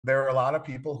there are a lot of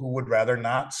people who would rather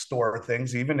not store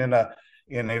things, even in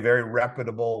a very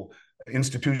reputable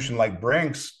institution like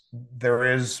Brinks.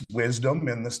 There is wisdom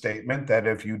in the statement that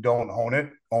if you don't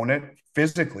own it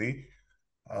physically,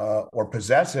 or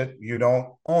possess it, you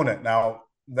don't own it. Now,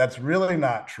 that's really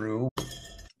not true.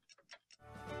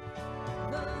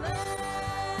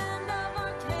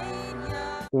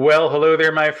 Well, hello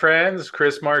there, my friends.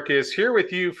 Chris Marcus here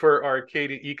with you for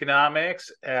Arcadia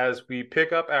Economics as we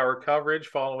pick up our coverage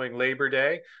following Labor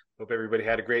Day. Hope everybody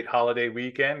had a great holiday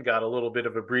weekend, got a little bit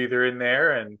of a breather in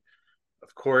there. And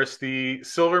of course, the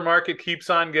silver market keeps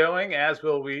on going, as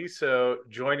will we. So,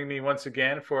 joining me once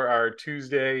again for our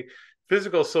Tuesday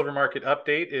physical silver market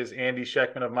update is Andy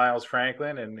Schectman of Miles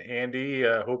Franklin. And Andy,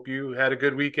 hope you had a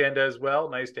good weekend as well.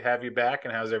 Nice to have you back.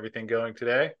 And how's everything going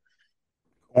today?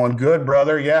 Going good,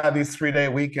 brother. Yeah, these 3 day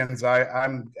weekends,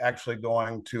 I'm actually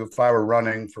going to, if I were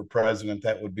running for president,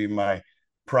 that would be my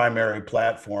primary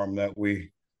platform, that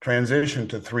we transition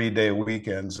to 3 day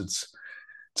weekends.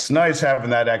 It's nice having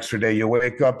that extra day. You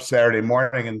wake up Saturday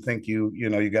morning and think you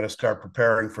got to start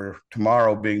preparing for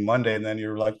tomorrow being Monday, and then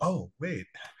you're like, oh wait,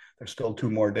 there's still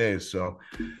 2 more days. So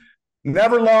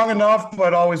never long enough,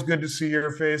 but always good to see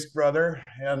your face, brother,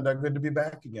 and good to be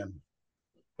back again.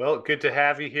 Well, good to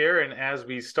have you here. And as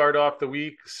we start off the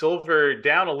week, silver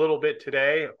down a little bit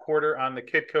today, a quarter on the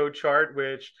Kitco chart,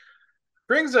 which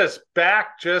brings us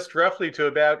back just roughly to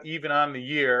about even on the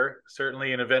year.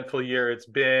 Certainly an eventful year it's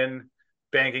been.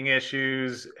 Banking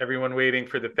issues, everyone waiting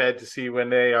for the Fed to see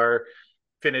when they are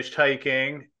finished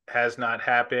hiking has not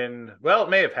happened. Well, it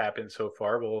may have happened so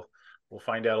far. We'll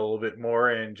find out a little bit more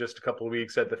in just a couple of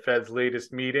weeks at the Fed's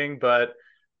latest meeting. But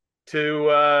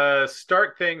to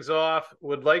start things off,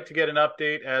 would like to get an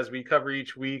update as we cover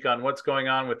each week on what's going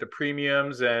on with the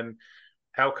premiums and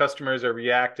how customers are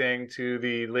reacting to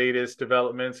the latest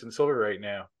developments in silver right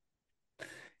now.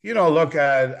 Look,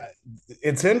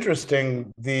 it's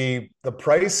interesting. The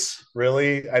price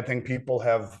really, I think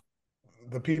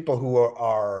the people who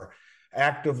are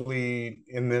actively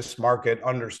in this market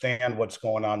understand what's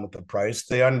going on with the price.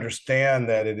 They understand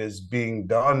that it is being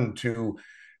done to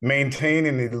maintain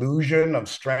an illusion of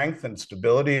strength and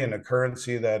stability in a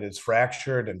currency that is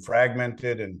fractured and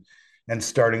fragmented and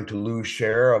starting to lose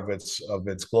share of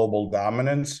its global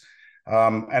dominance.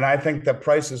 And I think the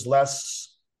price is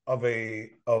less of a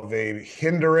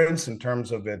hindrance in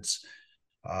terms of its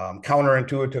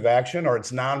counterintuitive action or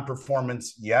its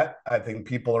non-performance yet. I think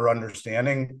people are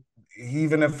understanding,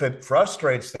 even if it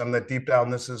frustrates them, that deep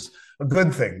down this is a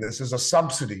good thing. This is a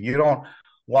subsidy. You don't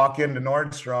walk into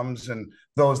Nordstrom's and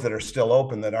those that are still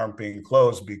open that aren't being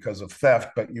closed because of theft,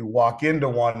 but you walk into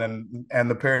one and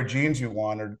the pair of jeans you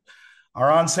want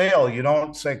are on sale. You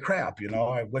don't say, crap,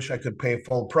 I wish I could pay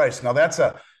full price. Now that's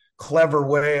a clever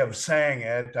way of saying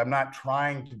it. I'm not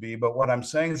trying to be, but what I'm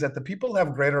saying is that the people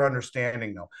have greater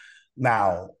understanding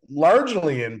now,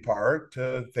 largely in part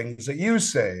to things that you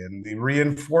say and the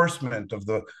reinforcement of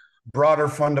the broader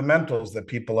fundamentals that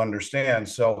people understand.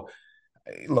 So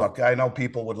look, I know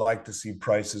people would like to see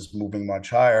prices moving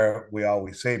much higher. We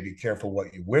always say, be careful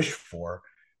what you wish for.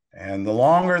 And the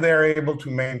longer they're able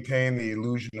to maintain the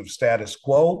illusion of status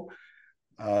quo,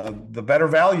 the better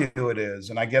value it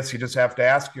is. And I guess you just have to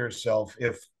ask yourself,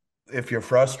 if you're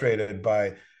frustrated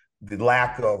by the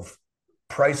lack of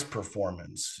price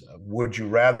performance, would you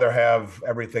rather have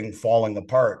everything falling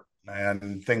apart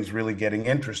and things really getting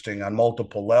interesting on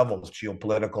multiple levels,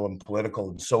 geopolitical and political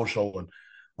and social, and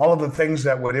all of the things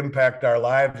that would impact our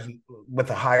lives with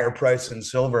a higher price in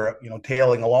silver,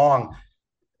 tailing along?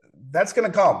 That's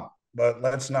going to come, but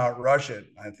let's not rush it.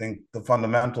 I think the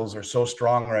fundamentals are so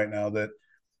strong right now that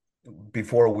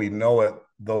before we know it,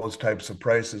 those types of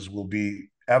prices will be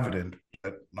evident.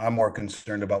 But I'm more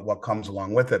concerned about what comes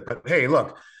along with it. But hey,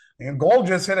 look, gold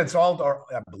just hit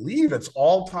I believe it's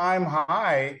all-time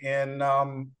high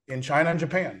in China and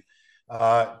Japan,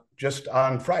 just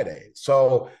on Friday.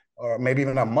 So, or maybe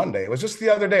even on Monday. It was just the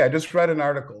other day. I just read an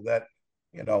article that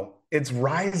it's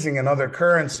rising in other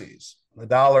currencies. The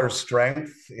dollar's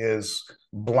strength is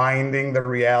blinding the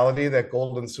reality that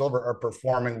gold and silver are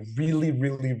performing really,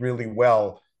 really, really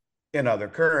well in other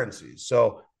currencies.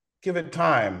 So give it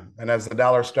time. And as the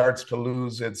dollar starts to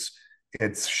lose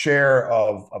its share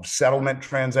of settlement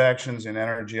transactions in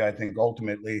energy, I think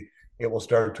ultimately it will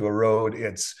start to erode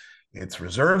its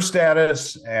reserve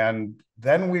status. And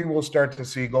then we will start to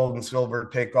see gold and silver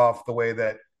take off the way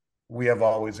that we have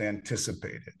always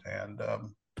anticipated. And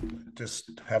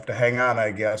just have to hang on, I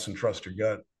guess, and trust your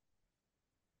gut.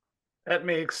 That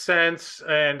makes sense.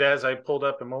 And as I pulled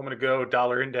up a moment ago,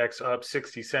 dollar index up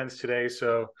 60 cents today.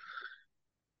 So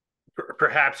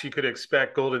Perhaps you could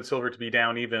expect gold and silver to be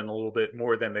down even a little bit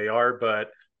more than they are.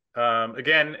 But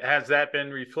again, has that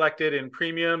been reflected in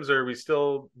premiums, or are we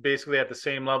still basically at the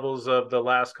same levels of the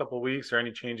last couple of weeks, or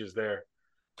any changes there?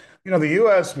 The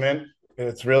U.S. Mint,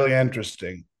 it's really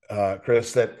interesting,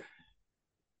 Chris, that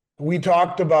we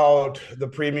talked about the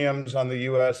premiums on the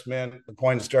U.S. Mint, the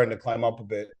coin's starting to climb up a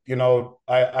bit.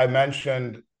 I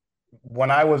mentioned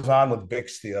when I was on with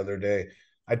Bix the other day,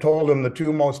 I told him the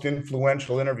two most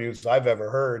influential interviews I've ever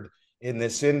heard in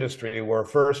this industry were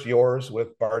first yours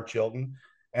with Bart Chilton,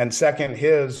 and second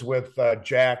his with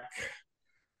Jack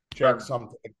Sermon.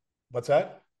 something. What's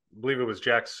that? I believe it was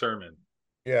Jack's sermon.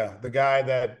 Yeah, the guy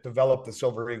that developed the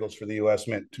Silver Eagles for the U.S.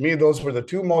 Mint. To me, those were the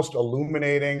two most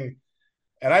illuminating,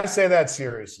 and I say that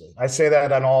seriously. I say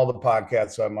that on all the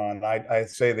podcasts I'm on. I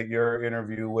say that your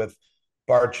interview with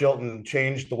Bart Chilton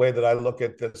changed the way that I look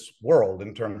at this world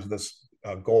in terms of this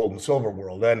gold and silver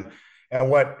world. And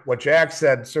what Jack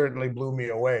said certainly blew me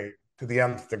away to the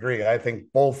nth degree. I think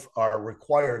both are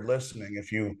required listening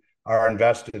if you are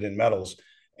invested in metals.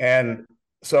 And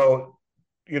so,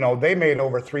 they made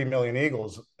over 3 million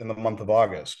Eagles in the month of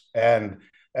August. And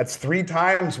that's three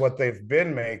times what they've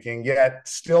been making, yet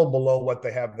still below what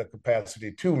they have the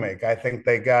capacity to make. I think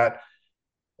they got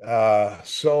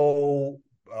so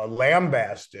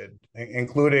lambasted,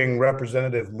 including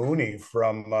Representative Mooney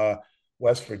from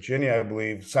West Virginia, I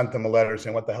believe, sent them a letter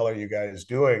saying, "What the hell are you guys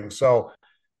doing?" So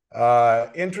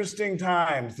interesting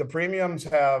times. The premiums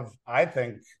have, I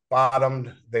think,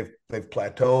 bottomed. They've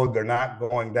plateaued. They're not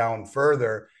going down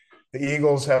further. The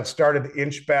Eagles have started to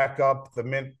inch back up. The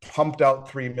Mint pumped out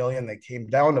 3 million. They came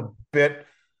down a bit.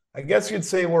 I guess you'd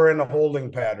say we're in a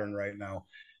holding pattern right now.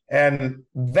 And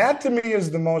that to me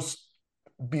is the most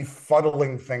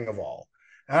befuddling thing of all.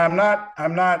 And I'm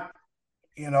not,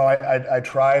 I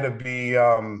try to be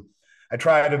I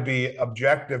try to be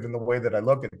objective in the way that I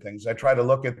look at things. I try to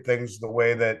look at things the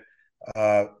way that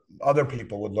uh, other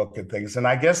people would look at things. And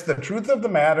I guess the truth of the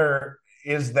matter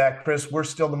is that, Chris, we're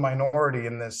still the minority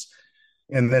in this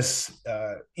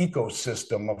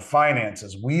ecosystem of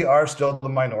finances. We are still the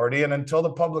minority, and until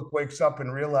the public wakes up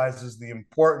and realizes the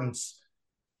importance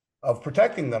of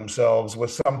protecting themselves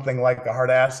with something like a hard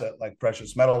asset, like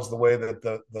precious metals, the way that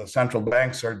the central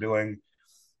banks are doing,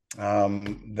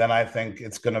 then I think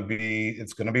it's going to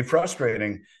be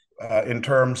frustrating in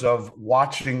terms of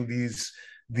watching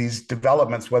these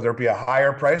developments, whether it be a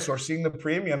higher price or seeing the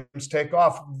premiums take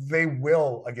off. They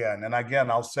will again and again.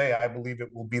 I'll say I believe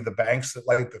it will be the banks that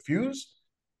light the fuse.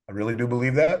 I really do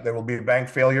believe that there will be bank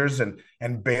failures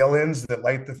and bail-ins that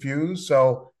light the fuse.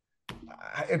 So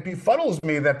it befuddles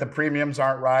me that the premiums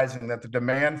aren't rising, that the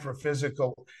demand for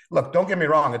physical, look, don't get me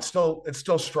wrong, it's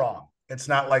still strong. It's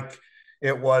not like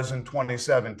it was in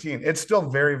 2017. It's still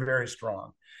very, very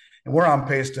strong. And we're on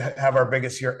pace to have our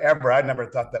biggest year ever. I never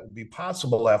thought that would be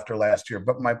possible after last year.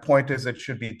 But my point is, it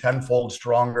should be tenfold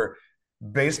stronger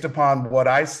based upon what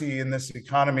I see in this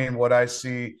economy and what I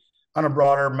see on a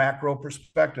broader macro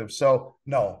perspective. So,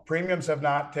 no, premiums have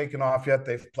not taken off yet.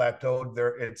 They've plateaued.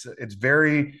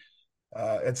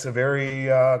 It's a very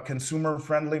consumer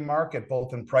friendly market,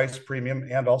 both in price, premium,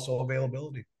 and also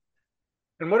availability.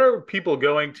 And what are people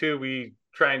going to? We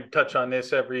try and touch on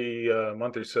this every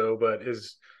month or so, but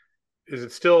is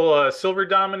it still silver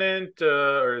dominant,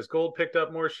 or has gold picked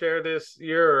up more share this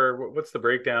year, or what's the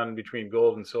breakdown between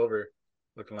gold and silver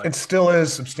looking like? It still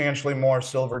is substantially more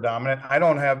silver dominant. I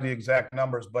don't have the exact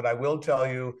numbers, but I will tell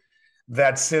you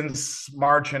that since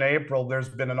March and April, there's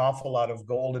been an awful lot of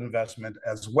gold investment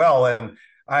as well. And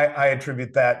I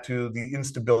attribute that to the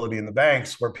instability in the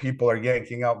banks, where people are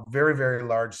yanking out very, very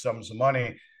large sums of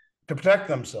money to protect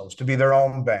themselves, to be their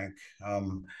own bank.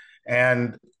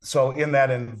 And so, in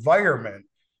that environment,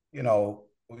 you know,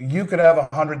 you could have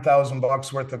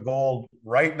 $100,000 worth of gold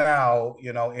right now,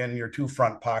 in your two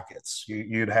front pockets.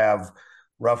 You'd have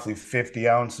roughly 50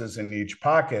 ounces in each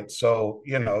pocket. So,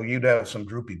 you'd have some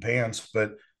droopy pants,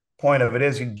 but point of it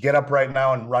is you get up right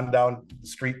now and run down the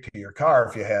street to your car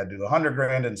if you had to. 100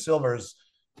 grand in silver is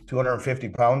 250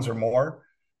 pounds or more.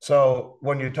 So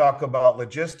when you talk about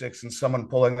logistics and someone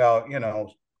pulling out,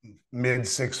 mid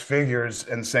six figures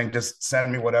and saying, just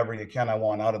send me whatever you can, I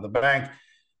want out of the bank,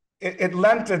 it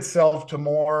lent itself to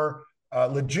more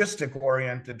logistic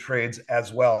oriented trades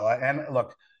as well. And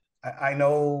look, I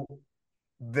know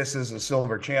this is a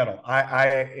silver channel.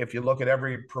 If you look at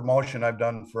every promotion I've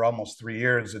done for almost 3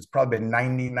 years, it's probably been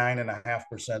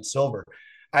 99.5% silver.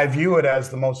 I view it as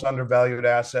the most undervalued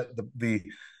asset, the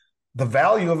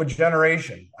value of a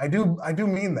generation. I do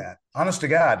mean that. Honest to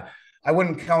God, I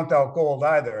wouldn't count out gold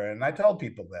either. And I tell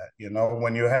people that,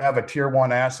 when you have a tier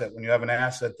one asset, when you have an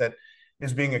asset that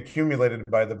is being accumulated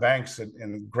by the banks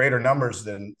in greater numbers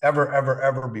than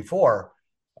ever before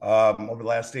over the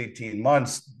last 18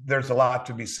 months, there's a lot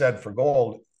to be said for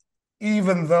gold,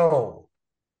 even though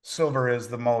silver is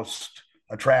the most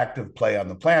attractive play on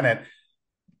the planet.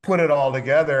 Put it all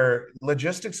together,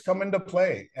 logistics come into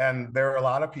play, and there are a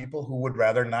lot of people who would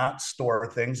rather not store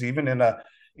things, even in a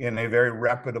very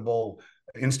reputable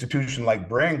institution like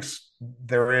Brinks.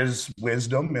 There is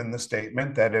wisdom in the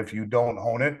statement that if you don't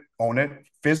own it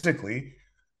physically,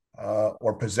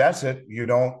 or possess it, you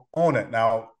don't own it.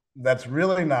 Now, that's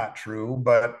really not true,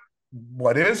 but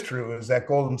what is true is that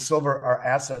gold and silver are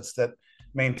assets that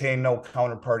maintain no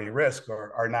counterparty risk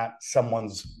or are not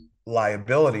someone's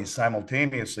liability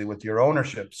simultaneously with your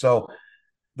ownership. So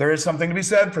there is something to be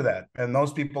said for that. And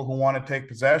those people who want to take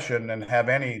possession and have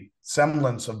any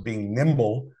semblance of being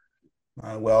nimble,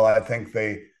 well, I think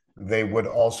they would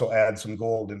also add some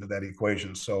gold into that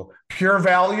equation. So pure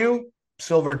value,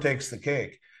 silver takes the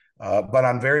cake. But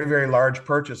on very large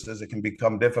purchases, it can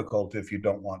become difficult if you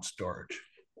don't want storage.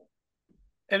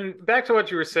 And back to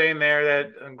what you were saying there,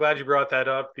 that I'm glad you brought that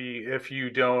up. The if you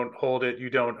don't hold it, you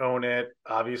don't own it.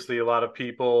 Obviously, a lot of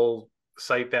people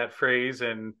cite that phrase,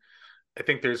 and I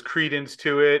think there's credence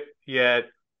to it. Yet,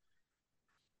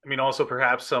 I mean, also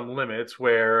perhaps some limits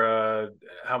where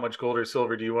how much gold or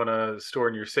silver do you want to store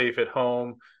in your safe at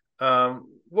home?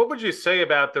 What would you say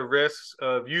about the risks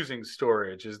of using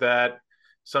storage? Is that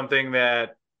something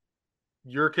that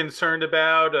you're concerned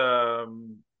about?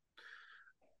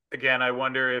 Again, I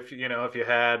wonder if if you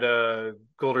had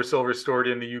gold or silver stored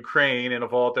in the Ukraine in a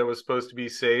vault that was supposed to be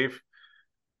safe,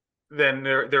 then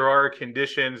there are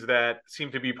conditions that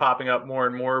seem to be popping up more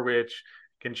and more, which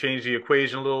can change the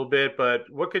equation a little bit. But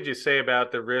what could you say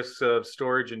about the risks of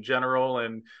storage in general,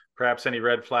 and perhaps any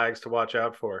red flags to watch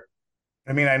out for?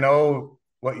 I mean, I know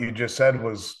what you just said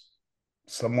was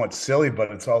somewhat silly,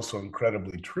 but it's also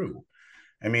incredibly true.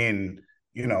 I mean,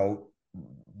 you know,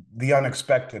 the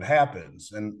unexpected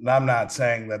happens. And I'm not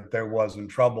saying that there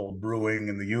wasn't trouble brewing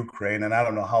in the Ukraine, and I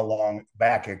don't know how long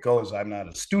back it goes. I'm not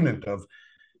a student of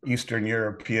Eastern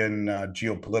European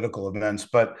geopolitical events,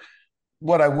 but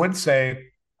what I would say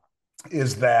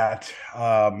is that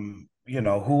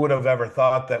who would have ever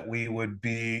thought that we would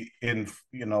be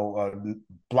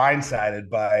blindsided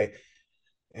by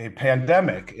a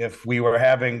pandemic if we were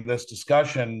having this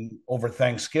discussion over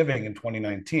Thanksgiving in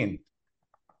 2019.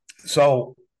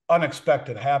 So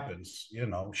unexpected happens,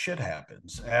 shit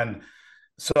happens. And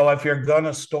so if you're going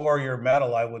to store your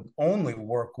metal, I would only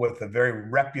work with a very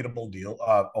reputable deal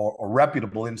or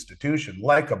reputable institution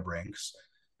like a Brinks,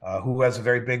 who has a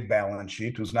very big balance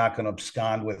sheet, who's not going to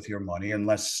abscond with your money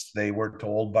unless they were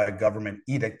told by a government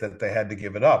edict that they had to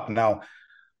give it up. Now,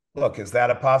 look, is that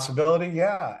a possibility?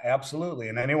 Yeah, absolutely.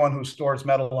 And anyone who stores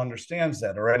metal understands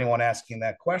that, or anyone asking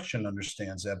that question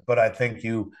understands that. But I think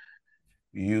you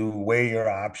weigh your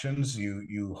options,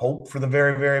 you hope for the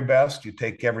very best, you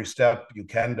take every step you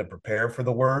can to prepare for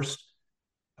the worst.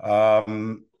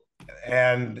 Um,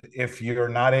 and if you're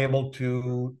not able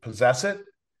to possess it,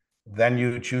 then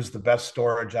you choose the best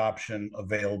storage option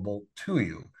available to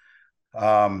you.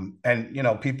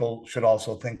 And people should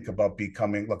also think about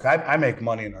becoming. Look, I make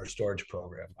money in our storage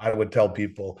program. I would tell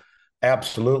people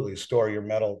absolutely store your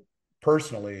metal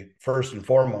personally first and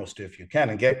foremost if you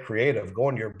can, and get creative. Go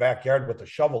into your backyard with a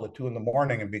shovel at 2 a.m.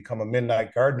 and become a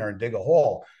midnight gardener and dig a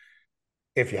hole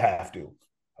if you have to.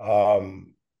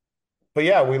 But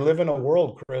yeah, we live in a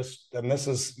world, Chris, and this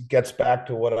is gets back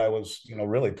to what I was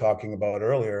really talking about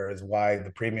earlier, is why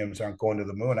the premiums aren't going to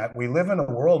the moon. We live in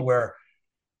a world where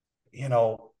you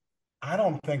know, I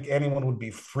don't think anyone would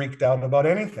be freaked out about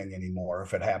anything anymore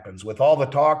if it happens. With all the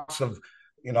talks of,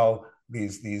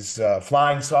 these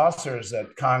flying saucers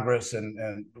that Congress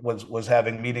and was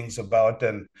having meetings about,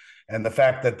 and the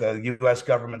fact that the U.S.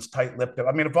 government's tight-lipped.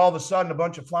 I mean, if all of a sudden a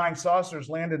bunch of flying saucers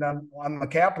landed on the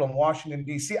Capitol in Washington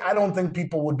D.C., I don't think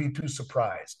people would be too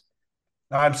surprised.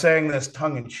 Now, I'm saying this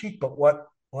tongue in cheek, but what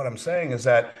I'm saying is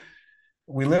that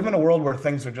we live in a world where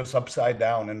things are just upside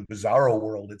down, and bizarro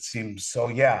world, it seems. So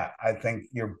yeah, I think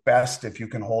you're best if you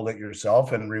can hold it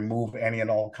yourself and remove any and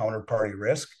all counterparty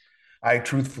risk. I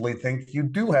truthfully think you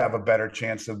do have a better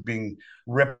chance of being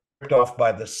ripped off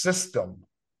by the system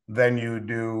than you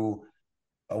do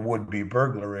a would-be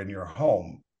burglar in your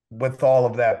home. With all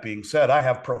of that being said, I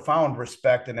have profound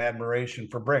respect and admiration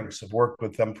for Brinks. I've worked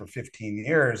with them for 15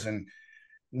 years and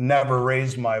never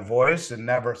raised my voice and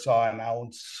never saw an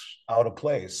ounce out of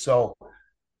place. So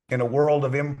in a world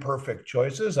of imperfect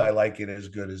choices, I like it as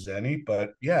good as any.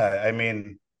 But yeah, I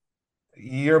mean,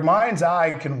 your mind's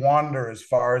eye can wander as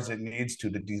far as it needs to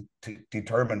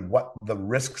determine what the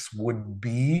risks would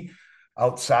be.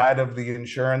 outside of the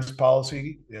insurance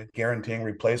policy, guaranteeing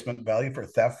replacement value for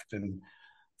theft and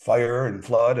fire and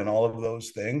flood and all of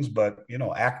those things. But,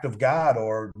 act of God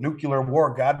or nuclear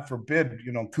war, God forbid,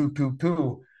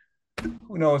 who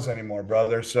knows anymore,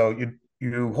 brother? So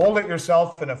you hold it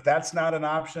yourself, and if that's not an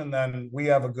option, then we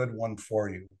have a good one for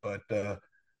you. But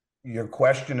your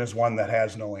question is one that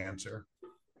has no answer.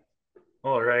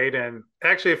 All right. And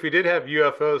actually, if we did have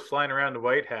UFOs flying around the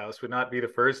White House, would not be the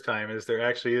first time, as there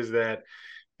actually is that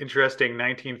interesting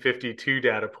 1952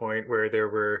 data point where there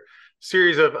were a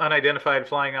series of unidentified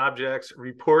flying objects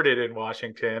reported in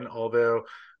Washington, although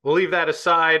we'll leave that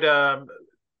aside.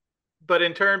 But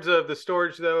in terms of the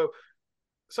storage, though,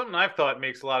 something I've thought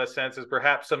makes a lot of sense is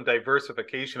perhaps some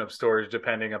diversification of storage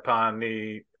depending upon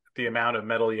the amount of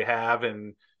metal you have,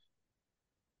 and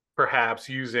perhaps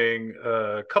using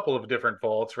a couple of different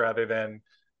vaults rather than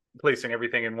placing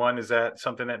everything in one. Is that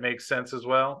something that makes sense as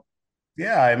well?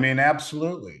 Yeah, I mean,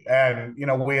 absolutely. And,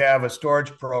 we have a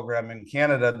storage program in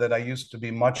Canada that I used to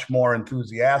be much more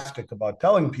enthusiastic about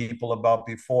telling people about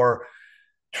before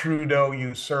Trudeau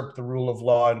usurped the rule of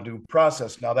law and due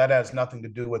process. Now, that has nothing to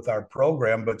do with our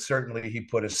program, but certainly he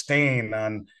put a stain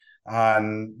on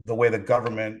the way the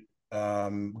government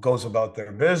goes about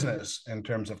their business in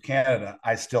terms of Canada.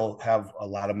 I still have a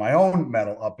lot of my own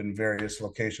metal up in various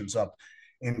locations up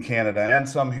in Canada and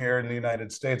some here in the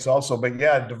United States also. But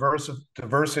yeah,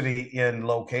 diversity in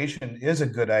location is a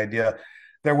good idea.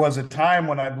 There was a time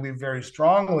when I believe very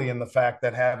strongly in the fact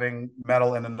that having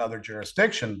metal in another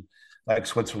jurisdiction like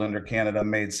Switzerland or Canada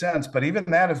made sense. But even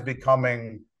that is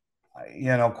becoming,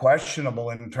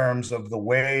 questionable in terms of the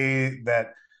way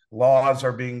that laws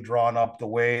are being drawn up, the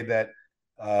way that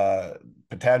uh,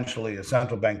 potentially a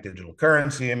central bank digital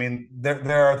currency. I mean,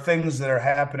 there are things that are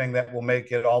happening that will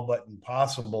make it all but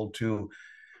impossible to,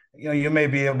 you may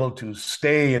be able to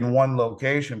stay in one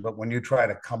location, but when you try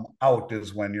to come out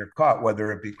is when you're caught,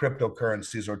 whether it be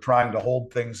cryptocurrencies or trying to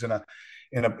hold things in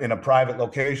a private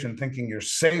location, thinking you're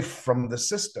safe from the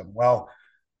system. Well,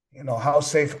 how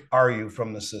safe are you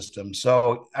from the system?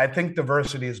 So I think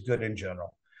diversity is good in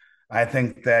general. I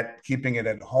think that keeping it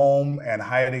at home and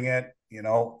hiding it,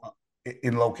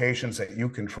 in locations that you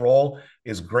control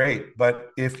is great. But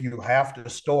if you have to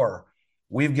store,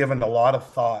 we've given a lot of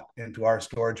thought into our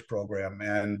storage program,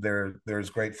 and there's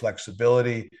great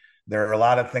flexibility. There are a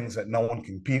lot of things that no one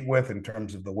can compete with in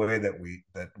terms of the way that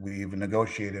we've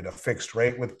negotiated a fixed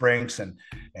rate with Brinks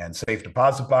and safe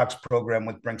deposit box program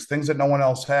with Brinks, things that no one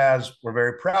else has. We're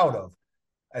very proud of.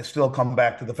 I still come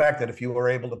back to the fact that if you were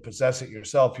able to possess it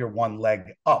yourself, you're one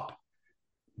leg up.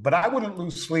 But I wouldn't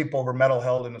lose sleep over metal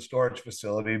held in a storage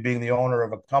facility. Being the owner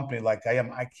of a company like I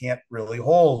am, I can't really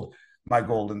hold my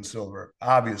gold and silver,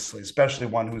 obviously, especially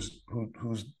one who's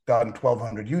done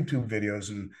 1,200 YouTube videos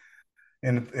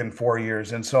in 4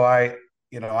 years. And so I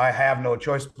have no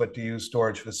choice but to use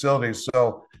storage facilities.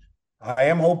 So I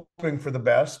am hoping for the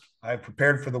best. I've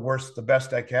prepared for the worst, the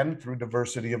best I can through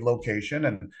diversity of location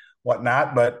and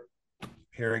whatnot. But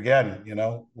here again,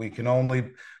 we can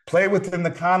only play within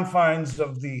the confines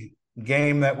of the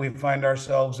game that we find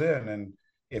ourselves in. And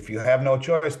if you have no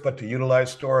choice but to utilize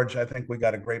storage, I think we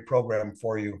got a great program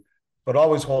for you. But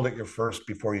always hold it your first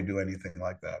before you do anything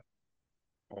like that.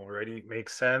 Already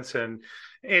makes sense. And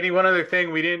Andy, one other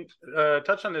thing, we didn't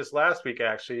touch on this last week.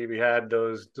 Actually, we had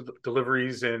those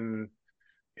deliveries into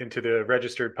the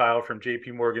registered pile from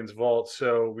JP Morgan's vault.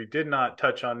 So we did not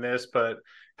touch on this, but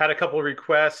had a couple of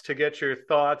requests to get your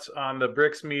thoughts on the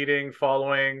BRICS meeting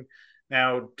following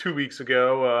now 2 weeks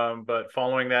ago. But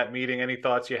following that meeting, any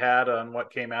thoughts you had on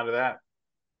what came out of that?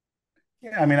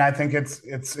 Yeah, I mean, I think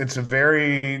it's a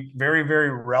very, very, very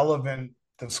relevant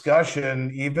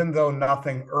discussion, even though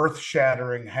nothing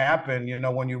earth-shattering happened.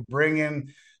 When you bring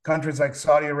in countries like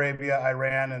Saudi Arabia,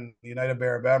 Iran, and the United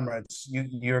Arab Emirates,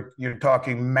 you're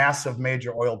talking massive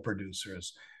major oil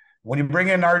producers. When you bring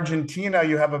in Argentina,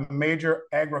 you have a major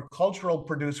agricultural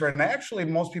producer, and actually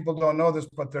most people don't know this,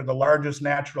 but they're the largest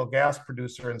natural gas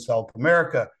producer in South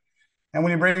America. And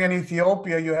when you bring in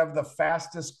Ethiopia, you have the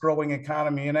fastest growing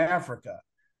economy in Africa.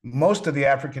 Most of the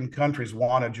African countries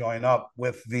want to join up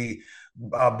with the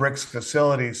BRICS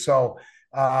facilities. So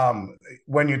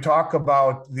when you talk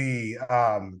about the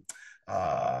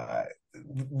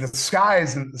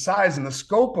size and the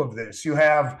scope of this, you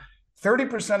have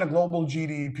 30% of global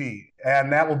GDP,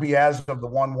 and that will be as of the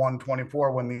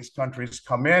 1/1/24 when these countries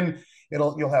come in.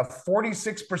 You'll have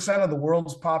 46% of the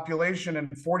world's population and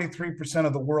 43%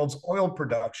 of the world's oil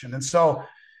production. And so,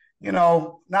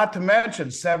 not to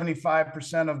mention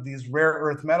 75% of these rare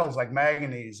earth metals like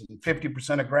manganese and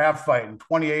 50% of graphite and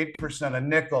 28% of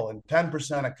nickel and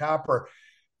 10% of copper.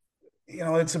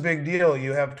 it's a big deal.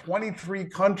 You have 23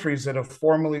 countries that have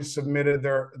formally submitted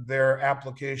their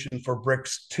application for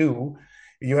BRICS 2.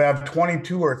 You have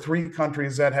 22 or 3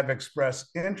 countries that have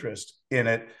expressed interest in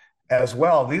it as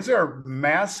well. These are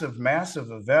massive, massive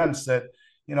events that,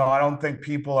 I don't think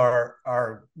people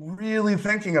are really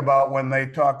thinking about when they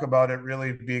talk about it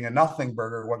really being a nothing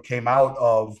burger, what came out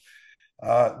of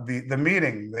the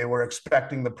meeting. They were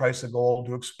expecting the price of gold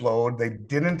to explode. They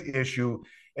didn't issue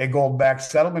a gold-backed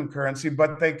settlement currency,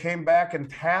 but they came back and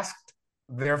tasked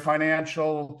their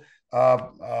financial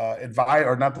advisor,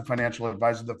 or not the financial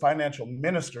advisor, the financial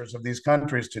ministers of these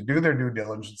countries to do their due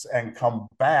diligence and come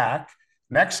back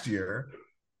next year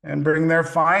and bring their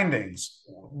findings.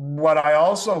 What I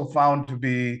also found to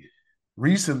be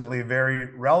recently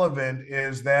very relevant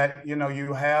is that you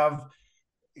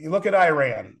look at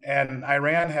Iran, and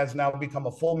Iran has now become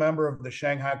a full member of the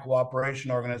Shanghai Cooperation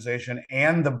Organization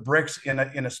and the BRICS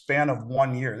in a span of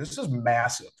 1 year. This is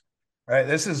massive, right?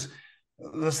 This is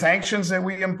the sanctions that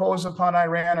we impose upon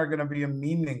Iran are going to be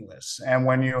meaningless. And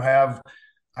when you have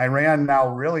Iran now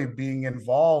really being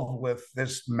involved with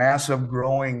this massive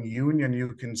growing union, you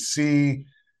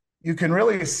can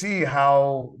really see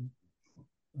how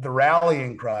the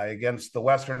rallying cry against the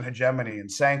Western hegemony and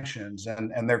sanctions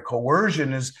and their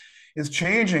coercion is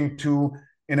changing to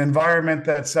an environment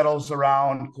that settles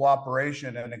around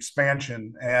cooperation and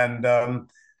expansion. And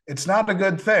it's not a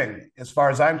good thing as far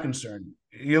as I'm concerned.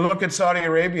 You look at Saudi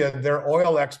Arabia, their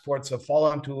oil exports have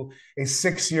fallen to a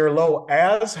 6-year low,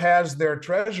 as has their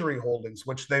treasury holdings,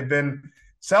 which they've been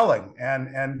selling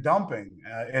and dumping.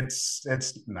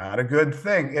 It's not a good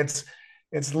thing.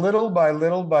 It's little by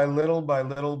little by little by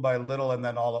little by little, and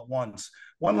then all at once.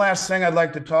 One last thing I'd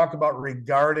like to talk about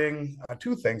regarding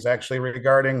two things actually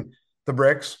regarding the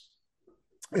BRICS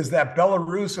is that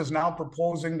Belarus is now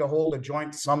proposing to hold a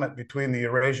joint summit between the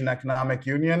Eurasian Economic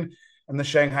Union and the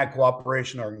Shanghai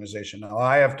Cooperation Organization. Now,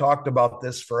 I have talked about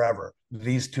this forever.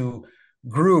 These two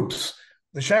groups,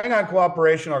 the Shanghai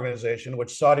Cooperation Organization,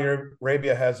 which Saudi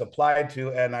Arabia has applied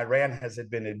to and Iran has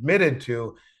been admitted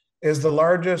to, is the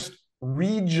largest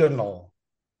regional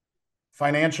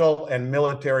financial and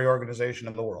military organization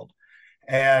in the world.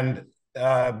 And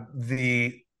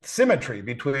the symmetry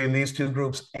between these two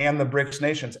groups and the BRICS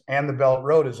nations and the Belt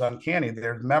Road is uncanny.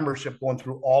 There's membership going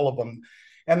through all of them.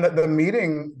 And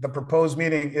the proposed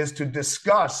meeting is to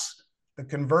discuss the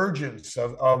convergence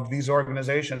of these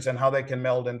organizations and how they can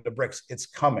meld into BRICS. It's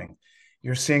coming.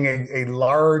 You're seeing a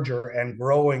larger and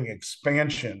growing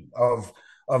expansion of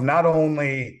not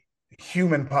only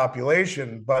human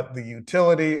population, but the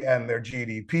utility and their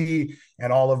GDP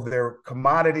and all of their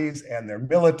commodities and their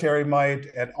military might.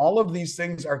 And all of these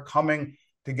things are coming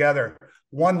together.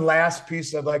 One last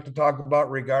piece I'd like to talk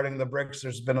about regarding the BRICS.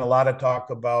 There's been a lot of talk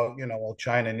about, well,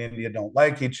 China and India don't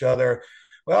like each other.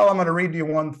 Well, I'm going to read you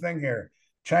one thing here.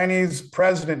 Chinese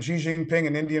President Xi Jinping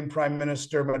and Indian Prime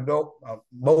Minister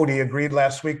Modi agreed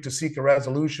last week to seek a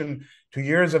resolution to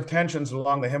years of tensions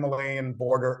along the Himalayan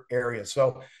border area.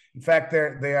 So, in fact,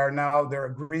 they're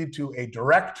agreed to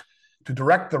direct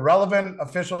the relevant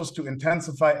officials to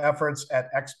intensify efforts at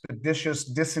expeditious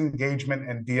disengagement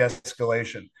and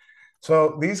de-escalation.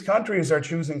 So these countries are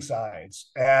choosing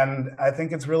sides, and I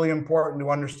think it's really important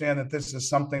to understand that this is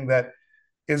something that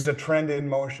is a trend in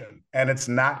motion, and it's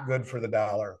not good for the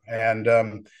dollar.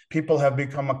 And people have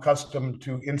become accustomed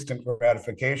to instant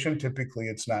gratification. Typically,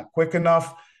 it's not quick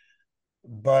enough,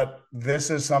 but this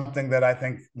is something that I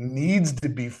think needs to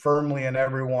be firmly on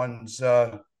everyone's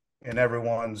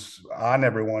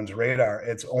radar.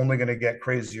 It's only going to get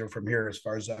crazier from here, as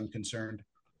far as I'm concerned.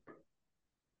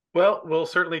 Well, we'll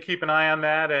certainly keep an eye on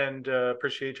that and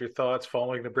appreciate your thoughts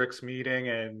following the BRICS meeting,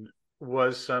 and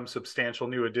was some substantial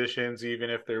new additions, even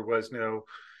if there was no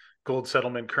gold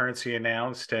settlement currency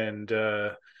announced, and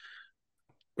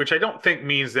which I don't think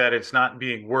means that it's not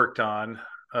being worked on.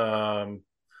 And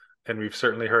we've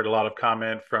certainly heard a lot of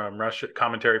commentary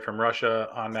from Russia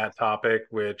on that topic,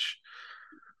 which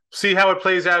see how it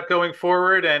plays out going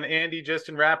forward. And Andy, just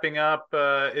in wrapping up,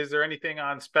 is there anything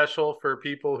on special for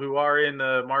people who are in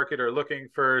the market or looking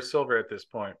for silver at this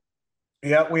point?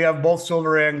 Yeah, we have both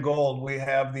silver and gold. We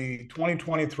have the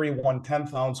 2023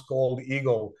 1/10 ounce gold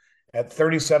eagle at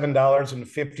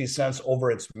 $37.50 over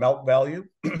its melt value.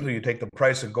 So you take the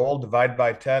price of gold, divide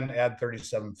by 10, add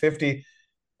 37.50.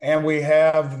 And we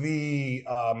have the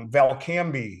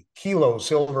Valcambi kilo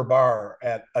silver bar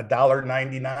at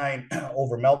 $1.99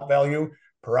 over melt value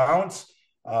per ounce.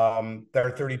 They're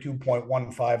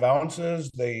 32.15 ounces.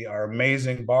 They are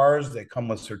amazing bars. They come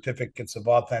with certificates of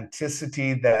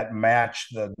authenticity that match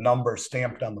the number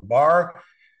stamped on the bar.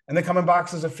 and they come in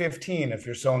boxes of 15 if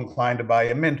you're so inclined to buy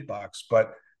a mint box.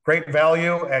 But great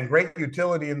value and great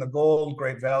utility in the gold,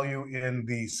 great value in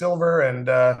the silver, and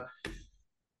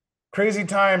crazy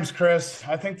times, Chris.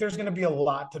 I think there's going to be a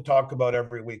lot to talk about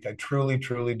every week. I truly,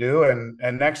 truly do.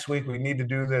 And next week we need to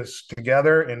do this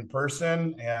together in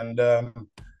person, and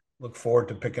look forward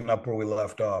to picking up where we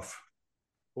left off.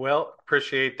 Well,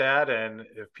 appreciate that. And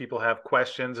if people have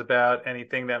questions about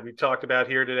anything that we talked about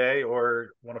here today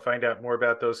or want to find out more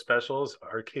about those specials,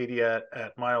 Arcadia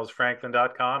at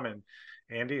milesfranklin.com. And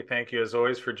Andy, thank you as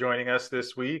always for joining us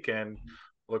this week and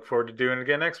look forward to doing it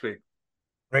again next week.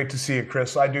 Great to see you,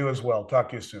 Chris. I do as well. Talk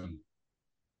to you soon.